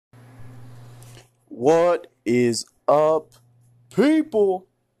What is up, people?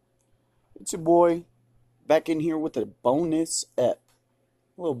 It's your boy back in here with a bonus ep.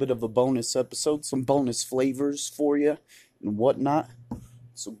 A little bit of a bonus episode, some bonus flavors for you and whatnot.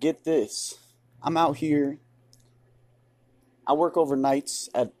 So get this. I'm out here. I work overnights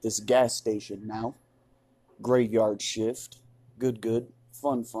at this gas station now. Graveyard shift. Good.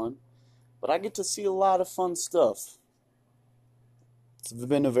 Fun. But I get to see a lot of fun stuff. It's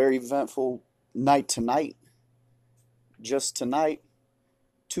been a very eventful night tonight. Just tonight,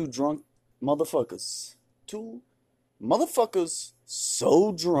 two drunk motherfuckers. Two motherfuckers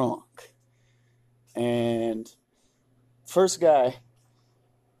so drunk. And first guy, a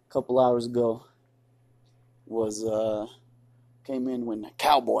couple hours ago, was came in with a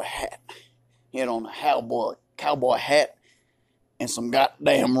cowboy hat. He had on a cowboy hat and some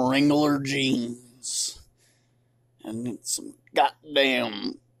goddamn Wrangler jeans. And some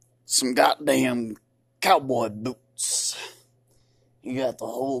goddamn cowboy boots. You got the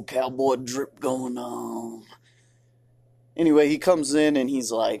whole cowboy drip going on. Anyway, he comes in and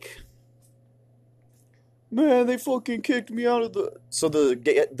he's like, "Man, they fucking kicked me out of the..." So the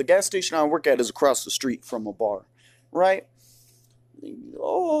gas station I work at is across the street from a bar, right?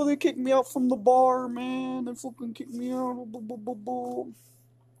 "Oh, they kicked me out from the bar, man. They fucking kicked me out.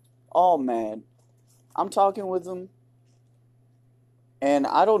 All mad. I'm talking with him, and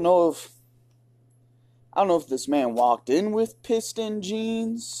I don't know if this man walked in with pissed-in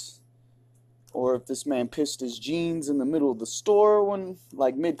jeans, or if this man pissed his jeans in the middle of the store when,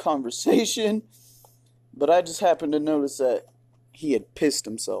 like, mid-conversation, but I just happened to notice that he had pissed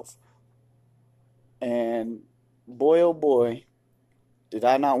himself. And boy, oh boy, did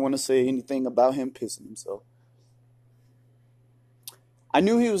I not want to say anything about him pissing himself. I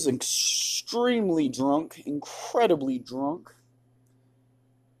knew he was extremely drunk, incredibly drunk.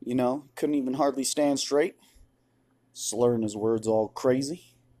 You know, couldn't even hardly stand straight. Slurring his words all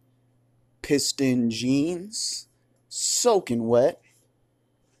crazy. Pissed in jeans. Soaking wet.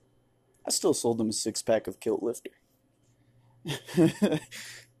 I still sold him a 6-pack of Kilt Lifter.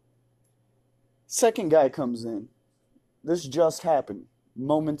 Second guy comes in. This just happened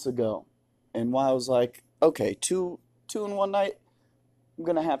moments ago. And while I was like, okay, two in one night, I'm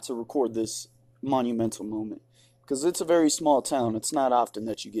going to have to record this monumental moment. Because it's a very small town. It's not often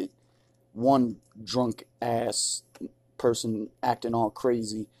that you get one drunk ass person acting all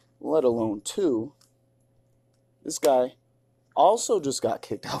crazy, let alone two. This guy also just got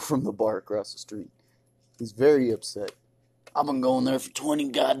kicked out from the bar across the street. He's very upset. "I've been going there for 20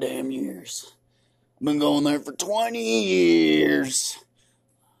 goddamn years. I've been going there for 20 years.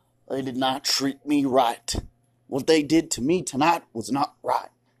 They did not treat me right. What they did to me tonight was not right.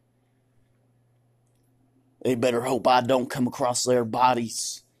 They better hope I don't come across their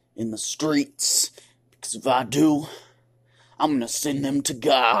bodies in the streets, because if I do, I'm going to send them to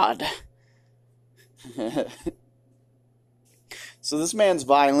God." So this man's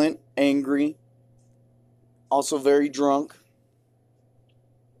violent, angry, also very drunk.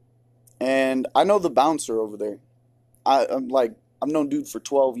 And I know the bouncer over there. I've known dude for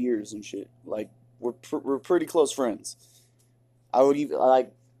 12 years and shit. Like, we're pretty close friends.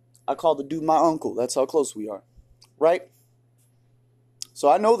 I call the dude my uncle. That's how close we are. Right? So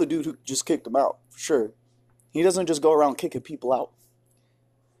I know the dude who just kicked him out, for sure. He doesn't just go around kicking people out.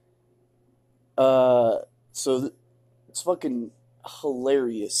 So it's fucking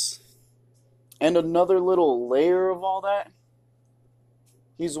hilarious. And another little layer of all that,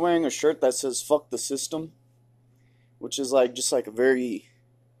 he's wearing a shirt that says "fuck the system," which is just like a very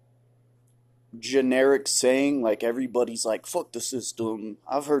generic saying. Like, everybody's like, "Fuck the system."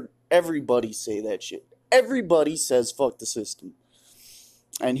 I've heard everybody say that shit. Everybody says "fuck the system."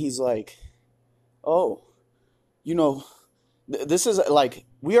 And he's like, "Oh, this is like,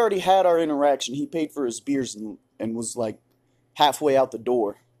 we already had our interaction. He paid for his beers and was like halfway out the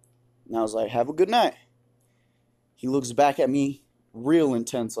door." And I was like, "Have a good night." He looks back at me real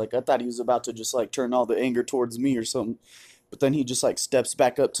intense. Like, I thought he was about to just like turn all the anger towards me or something. But then he just like steps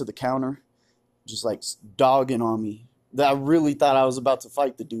back up to the counter, just like dogging on me. That I really thought I was about to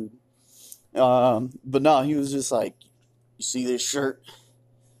fight the dude. But no, he was just like, "You see this shirt?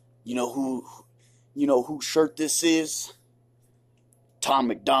 You know whose shirt this is? Tom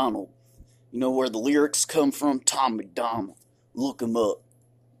McDonald. You know where the lyrics come from? Tom McDonald. Look him up."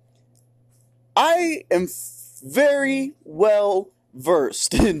 I am very well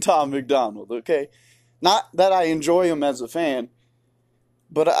versed in Tom McDonald, okay? Not that I enjoy him as a fan,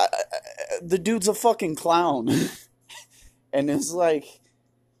 but the dude's a fucking clown. And it's like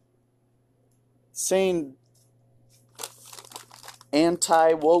saying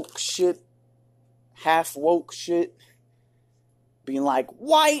anti-woke shit half woke shit, being like,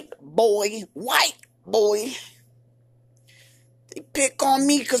 white boy, they pick on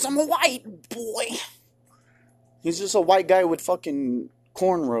me because I'm a white boy. He's just a white guy with fucking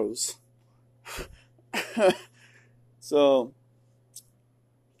cornrows. So,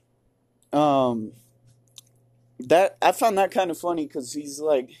 that I found that kind of funny because he's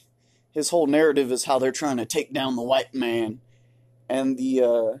like, his whole narrative is how they're trying to take down the white man, and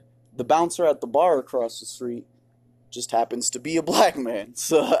the bouncer at the bar across the street just happens to be a black man.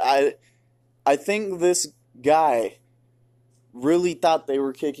 So I think this guy really thought they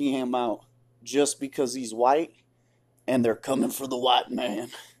were kicking him out just because he's white, and they're coming for the white man.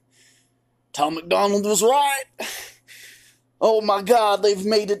 Tom McDonald was right. Oh my God, they've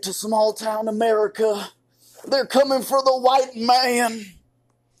made it to small town America. They're coming for the white man.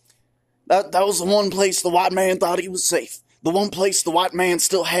 That was the one place the white man thought he was safe. The one place the white man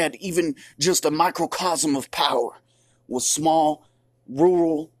still had even just a microcosm of power was small,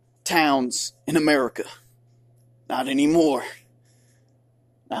 rural towns in America. Not anymore.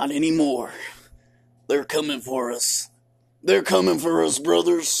 Not anymore. They're coming for us. They're coming for us,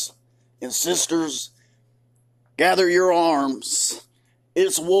 brothers and sisters. Gather your arms.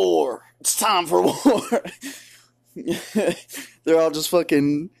 It's war. It's time for war. They're all just like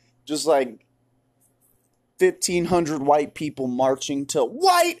 1,500 white people marching to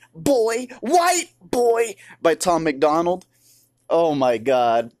White Boy by Tom McDonald. Oh my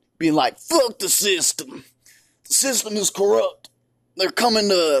God. Being like, fuck the system. The system is corrupt. They're coming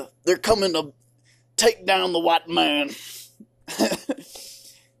to take down the white man.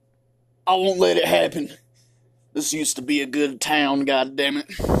 I won't let it happen. This used to be a good town, goddammit.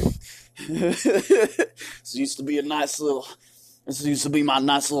 This used to be my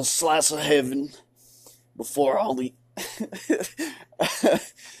nice little slice of heaven before all the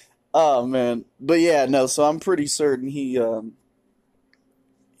oh man. But yeah, no, so I'm pretty certain he's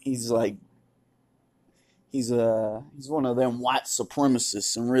one of them white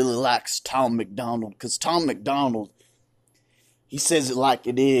supremacists and really likes Tom McDonald, because Tom McDonald, he says it like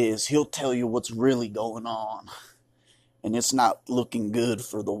it is. He'll tell you what's really going on. And it's not looking good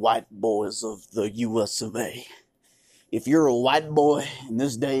for the white boys of the US of A. If you're a white boy in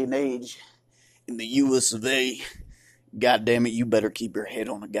this day and age, in the US of A, goddamn it, you better keep your head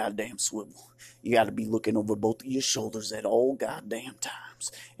on a goddamn swivel. You gotta be looking over both of your shoulders at all goddamn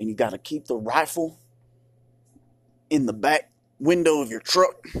times. And you gotta keep the rifle in the back window of your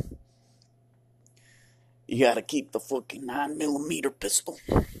truck. You gotta keep the fucking 9mm pistol.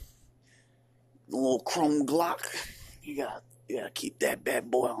 The little chrome Glock. You gotta keep that bad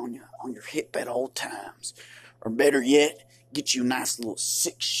boy on your hip at all times. Or better yet, get you a nice little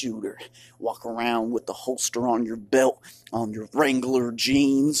 6-shooter. Walk around with the holster on your belt, on your Wrangler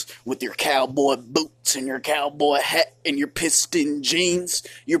jeans, with your cowboy boots and your cowboy hat and your piston jeans,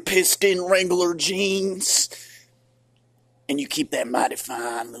 your piston Wrangler jeans. And you keep that mighty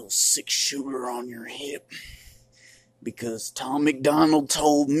fine little 6-shooter on your hip. Because Tom McDonald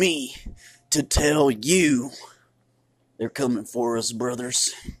told me to tell you they're coming for us,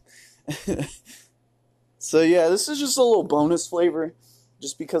 brothers. So yeah, this is just a little bonus flavor,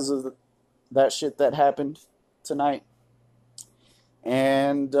 just because of that shit that happened tonight.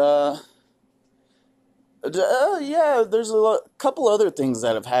 And yeah, there's a couple other things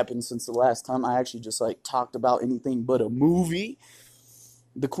that have happened since the last time I actually just talked about anything but a movie.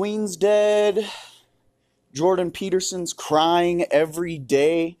 The Queen's dead. Jordan Peterson's crying every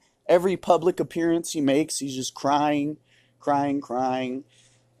day. Every public appearance he makes, he's just crying.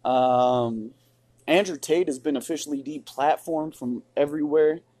 Andrew Tate has been officially deplatformed from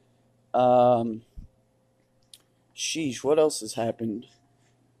everywhere. Sheesh, what else has happened?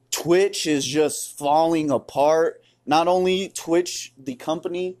 Twitch is just falling apart. Not only Twitch, the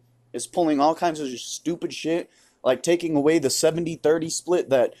company, is pulling all kinds of stupid shit, like taking away the 70-30 split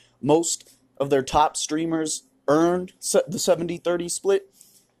that most of their top streamers earned, the 70-30 split.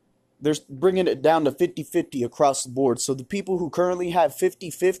 They're bringing it down to 50-50 across the board. So the people who currently have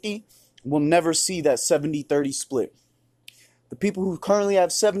 50-50 will never see that 70-30 split. The people who currently have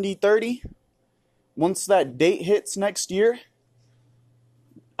 70-30, once that date hits next year,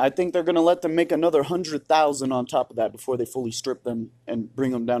 I think they're going to let them make another 100,000 on top of that before they fully strip them and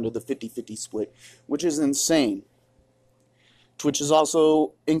bring them down to the 50-50 split, which is insane. Twitch is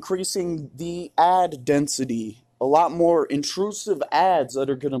also increasing the ad density. A lot more intrusive ads that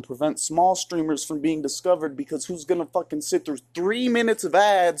are going to prevent small streamers from being discovered, because who's going to fucking sit through 3 minutes of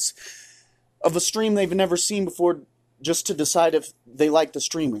ads of a stream they've never seen before just to decide if they like the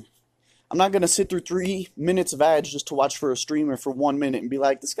streamer? I'm not going to sit through 3 minutes of ads just to watch for a streamer for 1 minute and be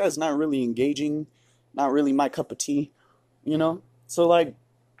like, this guy's not really engaging not really my cup of tea, you know? So, like,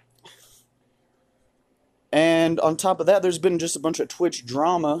 and on top of that, there's been just a bunch of Twitch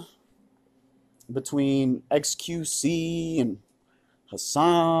drama between XQC and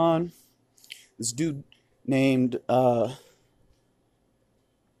Hassan. This dude named, not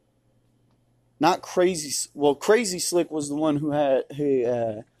Crazy, well, Crazy Slick was the one who had,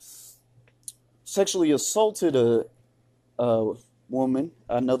 sexually assaulted a woman,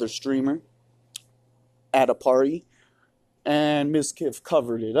 another streamer, at a party. And Miss Kiff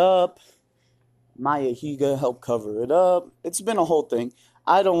covered it up. Maya Higa helped cover it up. It's been a whole thing.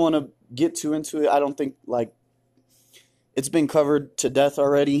 I don't want to get too into it. I don't think, like, it's been covered to death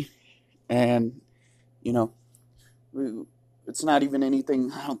already. And, you know, it's not even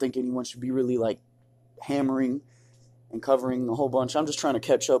anything I don't think anyone should be really, like, hammering and covering a whole bunch. I'm just trying to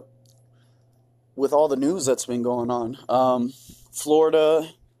catch up with all the news that's been going on. Florida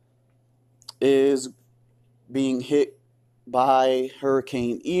is being hit by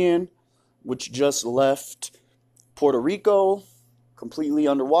Hurricane Ian, which just left Puerto Rico completely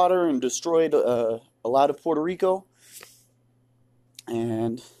underwater and destroyed a lot of Puerto Rico.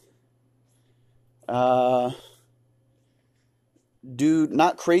 And dude,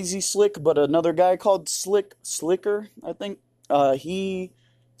 not Crazy Slick, but another guy called Slicker, I think, he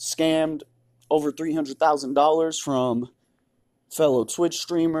scammed over $300,000 from fellow Twitch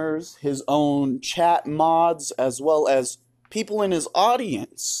streamers, his own chat mods, as well as people in his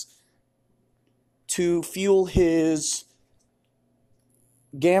audience to fuel his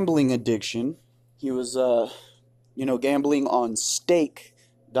gambling addiction. He was, gambling on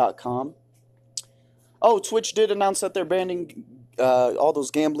stake.com. Oh, Twitch did announce that they're banning all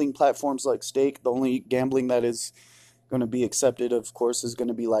those gambling platforms like Stake. The only gambling that is going to be accepted, of course, is going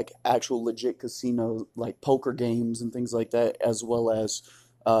to be like actual legit casino, like poker games and things like that, as well as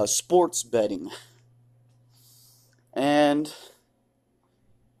sports betting. And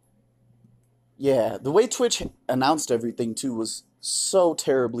yeah, the way Twitch announced everything too was so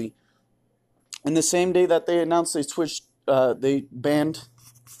terribly. And the same day that they announced they banned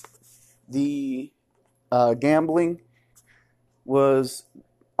the gambling was,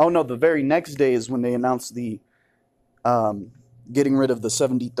 the very next day is when they announced the getting rid of the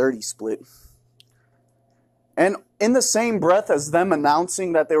 70-30 split. And in the same breath as them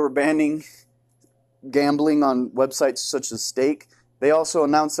announcing that they were banning gambling on websites such as Stake, they also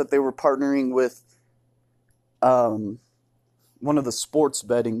announced that they were partnering with one of the sports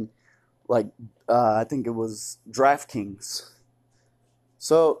betting, like, I think it was DraftKings.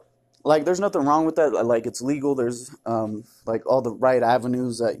 So, like, there's nothing wrong with that. Like, it's legal. There's, like, all the right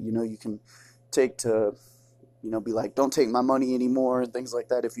avenues that, you can take to, be like, don't take my money anymore and things like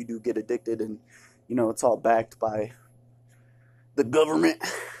that if you do get addicted. And, it's all backed by the government.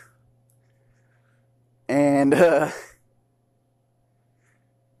 And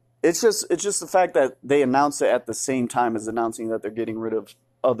it's just the fact that they announce it at the same time as announcing that they're getting rid of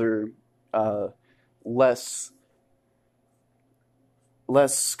other less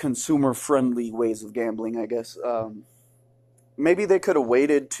consumer-friendly ways of gambling, I guess. Maybe they could have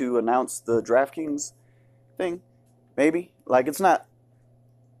waited to announce the DraftKings thing. Maybe. Like, it's not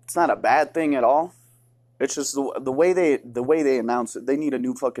a bad thing at all. It's just the way they announce it. They need a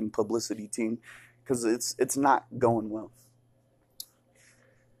new fucking publicity team because it's not going well.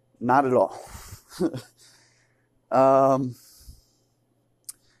 Not at all.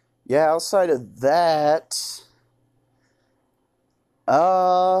 Yeah, outside of that,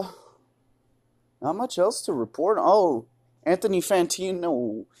 not much else to report. Oh, Anthony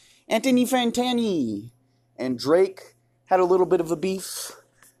Fantani and Drake had a little bit of a beef.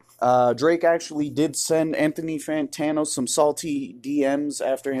 Drake actually did send Anthony Fantano some salty DMs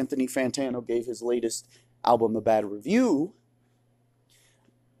after Anthony Fantano gave his latest album a bad review.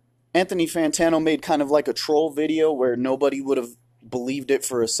 Anthony Fantano made kind of like a troll video where nobody would have believed it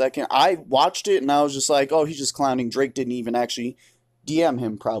for a second. I watched it and I was just like, oh, he's just clowning. Drake didn't even actually DM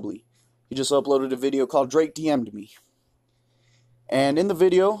him, probably. He just uploaded a video called Drake DM'd Me. And in the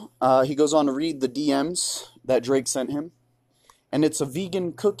video, he goes on to read the DMs that Drake sent him. And it's a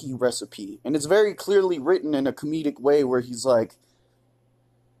vegan cookie recipe. And it's very clearly written in a comedic way where he's like,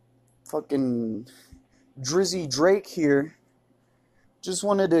 fucking Drizzy Drake here. Just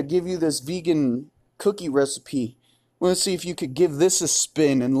wanted to give you this vegan cookie recipe. Want to see if you could give this a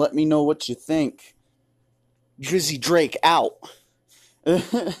spin and let me know what you think. Drizzy Drake out.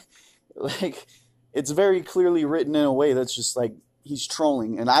 Like, it's very clearly written in a way that's just like, he's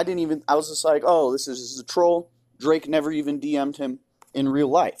trolling. And I was just like, oh, this is a troll. Drake never even DM'd him in real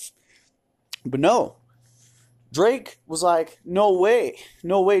life. But no. Drake was like, no way,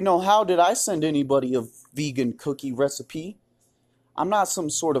 no way, no how did I send anybody a vegan cookie recipe? I'm not some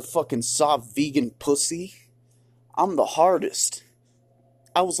sort of fucking soft vegan pussy. I'm the hardest.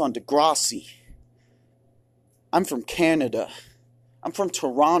 I was on Degrassi. I'm from Canada. I'm from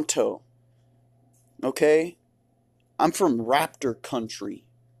Toronto. Okay? I'm from raptor country.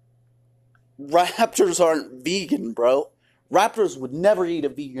 Raptors aren't vegan, bro. Raptors would never eat a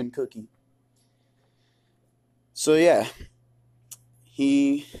vegan cookie. So yeah,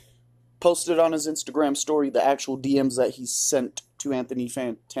 he posted on his Instagram story the actual DMs that he sent to Anthony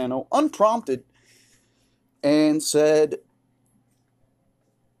Fantano unprompted and said,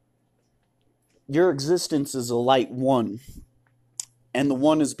 your existence is a light one, and the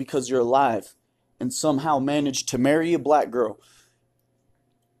one is because you're alive and somehow managed to marry a black girl.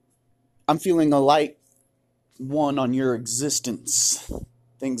 I'm feeling a light one on your existence.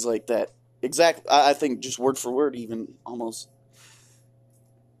 Things like that. Exactly. I think just word for word even, almost.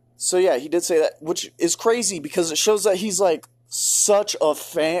 So yeah, he did say that, which is crazy because it shows that he's like such a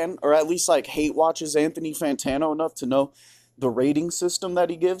fan, or at least like hate watches Anthony Fantano enough to know the rating system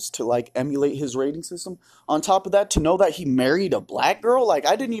that he gives, to like emulate his rating system. On top of that, to know that he married a black girl. Like,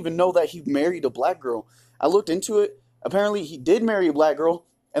 I didn't even know that he married a black girl. I looked into it. Apparently he did marry a black girl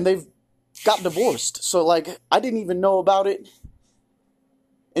and they've got divorced. So like, I didn't even know about it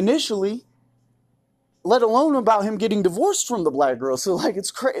initially, let alone about him getting divorced from the black girl. So like,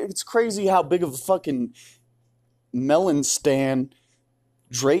 it's crazy how big of a fucking melon stan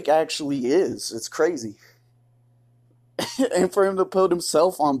Drake actually is. It's crazy. And for him to put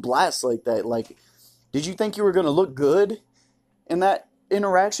himself on blast like that, like, did you think you were going to look good in that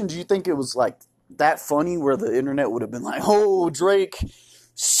interaction? Do you think it was like that funny where the internet would have been like, oh, Drake,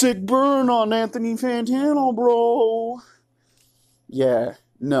 sick burn on Anthony Fantano, bro? Yeah,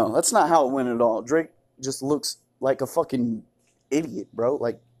 no, that's not how it went at all. Drake just looks like a fucking idiot, bro.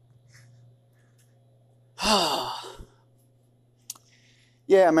 Like,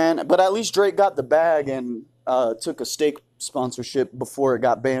 yeah, man. But at least Drake got the bag and took a steak sponsorship before it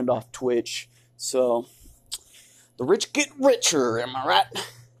got banned off Twitch. So, the rich get richer, am I right?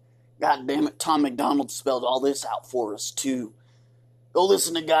 God damn it, Tom McDonald spelled all this out for us, too. Go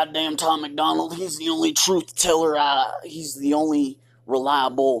listen to goddamn Tom McDonald. He's the only truth teller. He's the only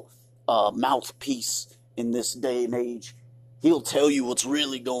reliable mouthpiece in this day and age. He'll tell you what's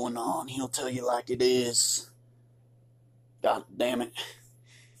really going on. He'll tell you like it is. God damn it.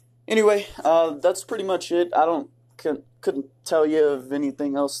 Anyway, that's pretty much it. I couldn't tell you of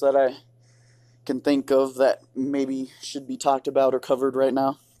anything else that I can think of that maybe should be talked about or covered right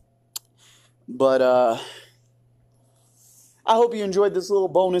now. But I hope you enjoyed this little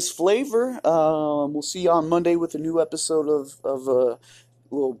bonus flavor. We'll see you on Monday with a new episode of a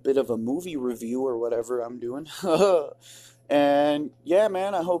little bit of a movie review or whatever I'm doing. And yeah,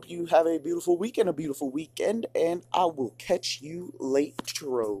 man, I hope you have a beautiful weekend, and I will catch you later,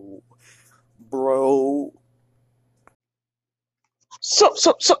 bro. So.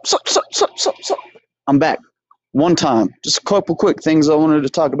 I'm back. One time. Just a couple quick things I wanted to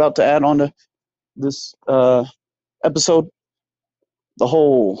talk about to add on to this episode. The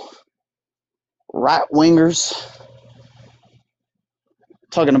whole right-wingers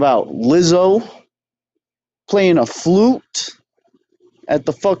talking about Lizzo playing a flute at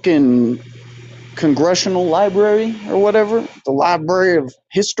the fucking Congressional Library or whatever, the Library of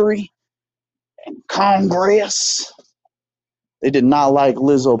History and Congress. They did not like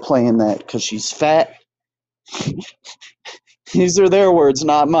Lizzo playing that because she's fat. These are their words,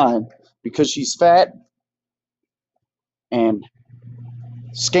 not mine. Because she's fat and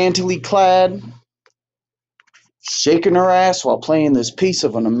scantily clad, shaking her ass while playing this piece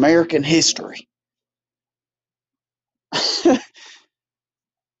of an American history.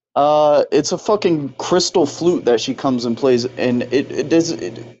 It's a fucking crystal flute that she comes and plays, and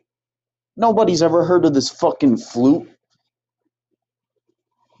nobody's ever heard of this fucking flute.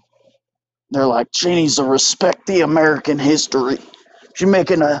 They're like, she needs to respect the American history. She's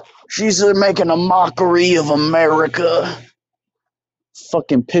making a mockery of America.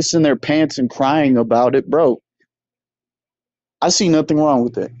 Fucking pissing their pants and crying about it, bro. I see nothing wrong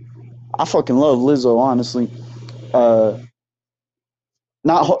with it. I fucking love Lizzo, honestly.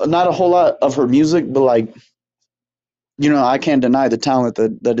 Not a whole lot of her music, but like, I can't deny the talent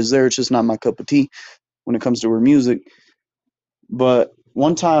that is there. It's just not my cup of tea when it comes to her music. But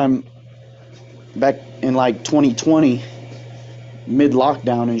one time back in like 2020,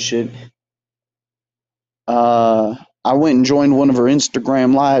 mid-lockdown and shit, I went and joined one of her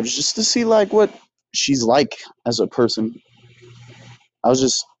Instagram lives just to see like what she's like as a person. I was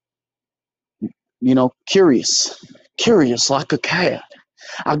just curious like a cat.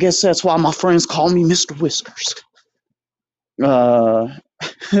 I guess that's why my friends call me Mr. Whiskers. Uh,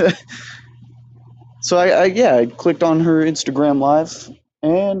 so I clicked on her Instagram live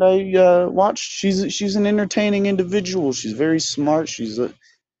and I watched. She's an entertaining individual. She's very smart. She's a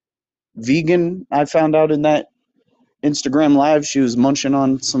vegan. I found out in that Instagram live she was munching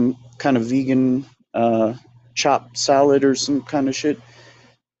on some kind of vegan chopped salad or some kind of shit.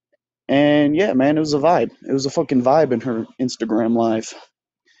 And yeah, man, it was a vibe. It was a fucking vibe in her Instagram live.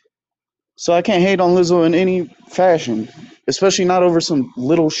 So I can't hate on Lizzo in any fashion, especially not over some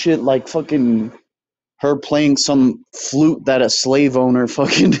little shit like fucking her playing some flute that a slave owner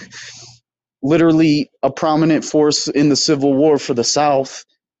fucking literally a prominent force in the Civil War for the South.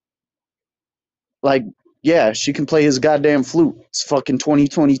 Like, yeah, she can play his goddamn flute. It's fucking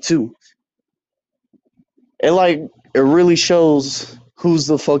 2022. It really shows who's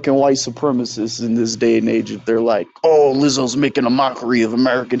the fucking white supremacist in this day and age if they're like, oh, Lizzo's making a mockery of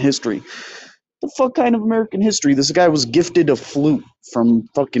American history. The fuck kind of American history? This guy was gifted a flute from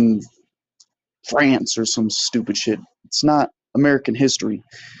fucking France or some stupid shit. It's not American history.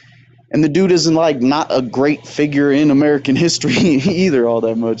 And the dude isn't like not a great figure in American history either all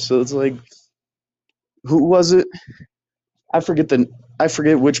that much. So it's like, who was it? I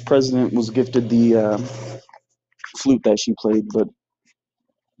forget which president was gifted the flute that she played, but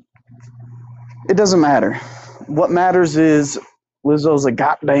it doesn't matter. What matters is Lizzo's a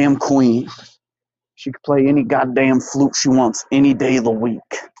goddamn queen. She could play any goddamn flute she wants any day of the week.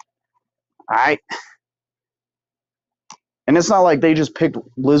 Alright? And it's not like they just picked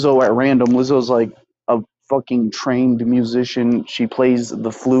Lizzo at random. Lizzo's like a fucking trained musician. She plays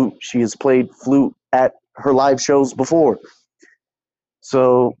the flute. She has played flute at her live shows before.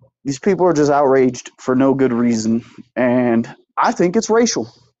 So these people are just outraged for no good reason. And I think it's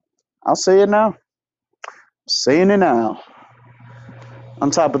racial. I'll say it now. Saying it now.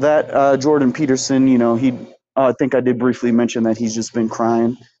 On top of that, Jordan Peterson, I think I did briefly mention that he's just been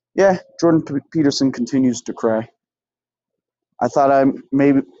crying. Yeah, Jordan Peterson continues to cry. I thought I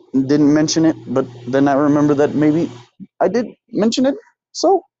maybe didn't mention it, but then I remember that maybe I did mention it.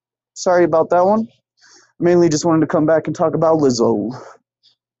 So, sorry about that one. Mainly just wanted to come back and talk about Lizzo.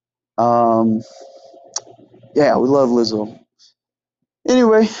 Yeah, we love Lizzo.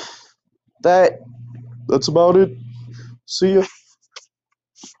 Anyway, that's about it. See ya.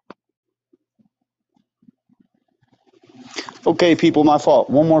 Okay, people, my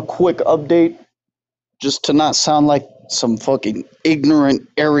fault. One more quick update, just to not sound like some fucking ignorant,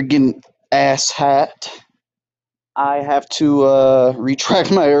 arrogant ass hat. I have to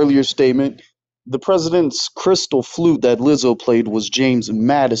retract my earlier statement. The president's crystal flute that Lizzo played was James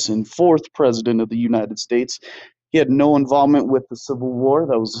Madison, fourth president of the United States. He had no involvement with the Civil War.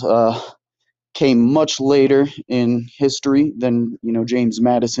 That was came much later in history than James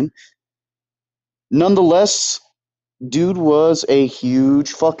Madison. Nonetheless, dude was a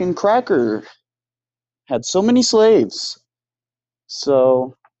huge fucking cracker. Had so many slaves.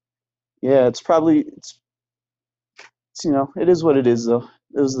 So yeah, it's it is what it is though.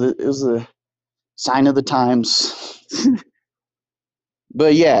 It was the sign of the times.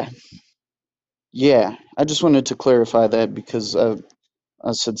 But yeah, I just wanted to clarify that because I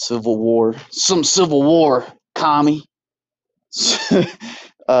said Civil War, some Civil War, commie.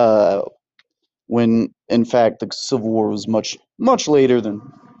 When in fact the Civil War was much later than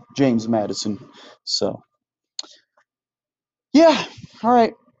James Madison. So yeah, all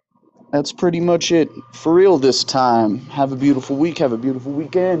right. That's pretty much it. For real this time. Have a beautiful week. Have a beautiful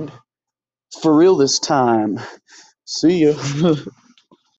weekend. For real this time. See ya.